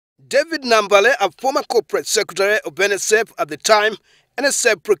David Nambale, a former corporate secretary of NSSF at the time,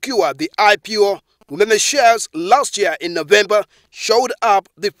 NSSF procured the IPO of UMEME shares last year in November, showed up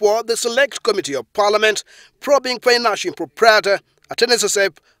before the Select Committee of Parliament probing financial impropriety at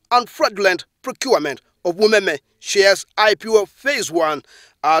NSSF and fraudulent procurement of UMEME shares IPO Phase 1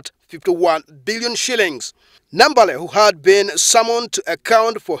 at 51 billion shillings. Nambale, who had been summoned to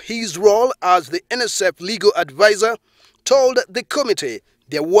account for his role as the NSSF legal advisor, told the committee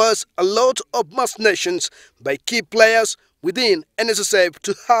there was a lot of machinations by key players within NSSF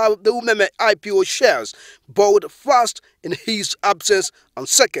to have the UMEME IPO shares bought first in his absence and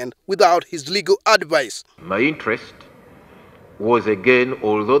second without his legal advice. My interest was, again,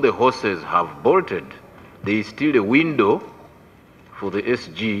 although the horses have bolted, there is still a window for the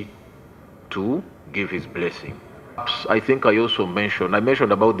SG to give his blessing. I think I also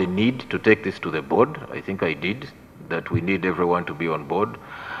mentioned about the need to take this to the board. I think I did, that we need everyone to be on board.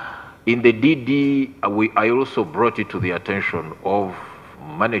 In the DD, I also brought it to the attention of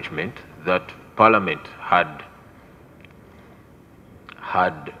management that Parliament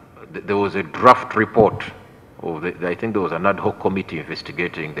there was a draft report of I think there was an ad hoc committee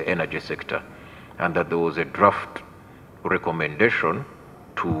investigating the energy sector, and that there was a draft recommendation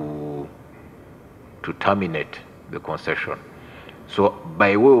to terminate the concession. So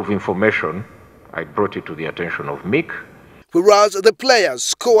by way of information, I brought it to the attention of Mick. Whereas the players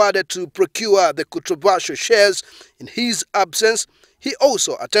scored to procure the controversial shares in his absence, he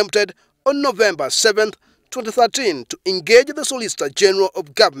also attempted on November 7, 2013 to engage the Solicitor General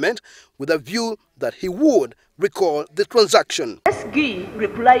of Government with a view that he would recall the transaction. SG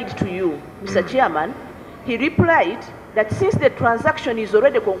replied to you, Mr. Chairman. He replied that since the transaction is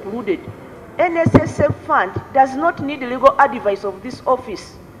already concluded, NSSF Fund does not need legal advice of this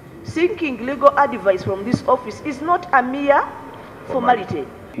office. Seeking legal advice from this office is not a mere formality.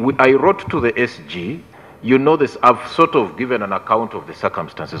 I wrote to the SG, you know this, I've sort of given an account of the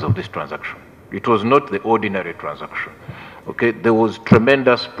circumstances of this transaction. It was not the ordinary transaction. Okay, there was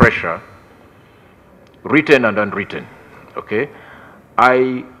tremendous pressure, written and unwritten. Okay,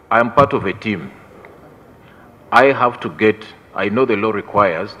 I am part of a team. I know the law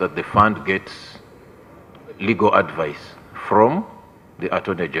requires that the fund gets legal advice from the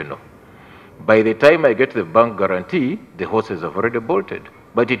Attorney General. By the time I get the bank guarantee, the horses have already bolted.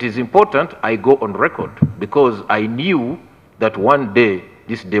 But it is important I go on record, because I knew that one day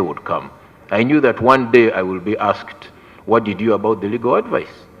this day would come. I knew that one day I will be asked, what did you about the legal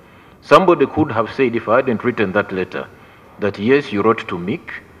advice? Somebody could have said, if I hadn't written that letter, that yes, you wrote to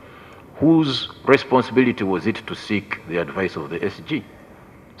Mick, whose responsibility was it to seek the advice of the SG?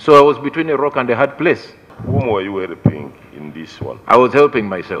 So I was between a rock and a hard place. Whom were you helping in this one? I was helping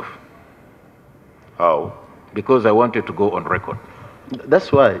myself. How? Because I wanted to go on record.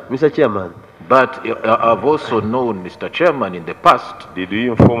 That's why, Mr. Chairman. But I've also known, Mr. Chairman, in the past. Did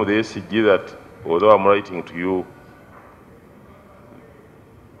you inform the SG that, although I'm writing to you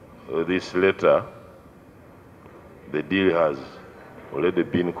this letter, the deal has already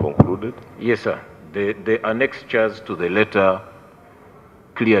been concluded? Yes, sir. The annexures to the letter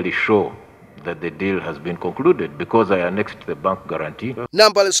clearly show that the deal has been concluded because I annexed the bank guarantee.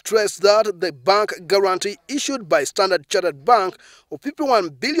 Nambale stressed that the bank guarantee issued by Standard Chartered Bank of 51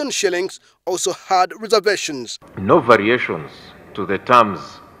 billion shillings also had reservations. No variations to the terms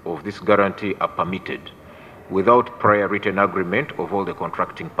of this guarantee are permitted without prior written agreement of all the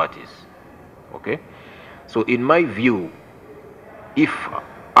contracting parties. Okay? So in my view, if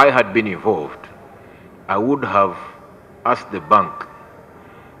I had been involved, I would have asked the bank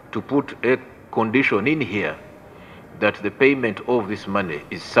to put a condition in here that the payment of this money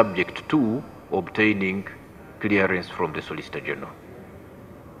is subject to obtaining clearance from the Solicitor General.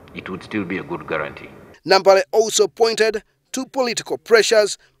 It would still be a good guarantee. Nambale also pointed to political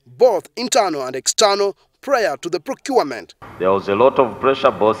pressures, both internal and external, prior to the procurement. There was a lot of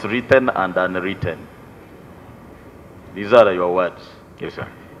pressure, both written and unwritten. These are your words. Yes,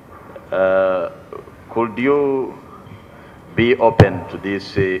 sir. Could you be open to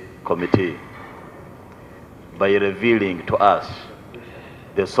this committee by revealing to us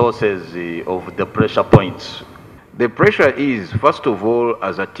the sources of the pressure points? The pressure is, first of all,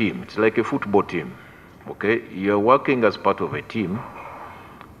 as a team. It's like a football team. Okay, you're working as part of a team,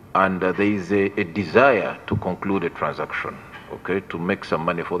 and there is a desire to conclude a transaction. Okay, to make some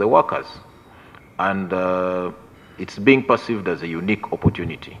money for the workers, and it's being perceived as a unique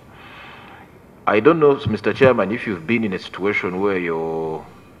opportunity. I don't know, Mr. Chairman, if you've been in a situation where you're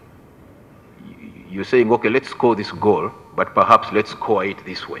saying, okay, let's score this goal, but perhaps let's score it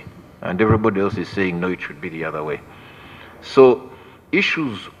this way. And everybody else is saying, no, it should be the other way. So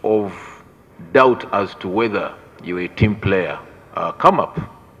issues of doubt as to whether you're a team player come up,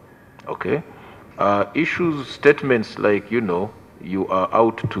 okay? Issues, statements like, you know, you are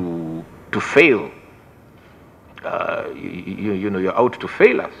out to fail. You know, you're out to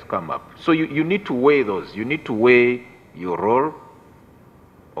fail us come up. So you need to weigh those. You need to weigh your role,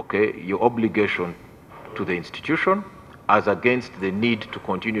 okay, your obligation to the institution as against the need to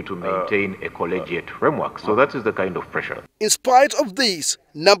continue to maintain a collegiate framework. So that is the kind of pressure. In spite of this,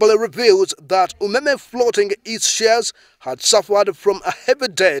 Nambale reveals that UMEME floating its shares had suffered from a heavy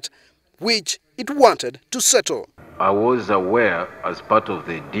debt which it wanted to settle. I was aware as part of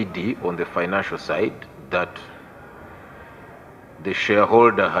the DD on the financial side that the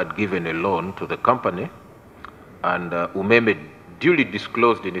shareholder had given a loan to the company, and UMEME duly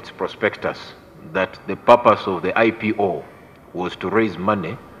disclosed in its prospectus that the purpose of the IPO was to raise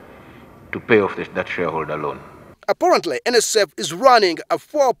money to pay off that shareholder loan. Apparently, NSSF is running a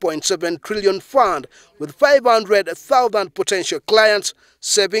 4.7 trillion fund with 500,000 potential clients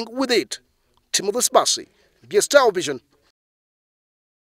saving with it. Timothy Spasi, BS Television.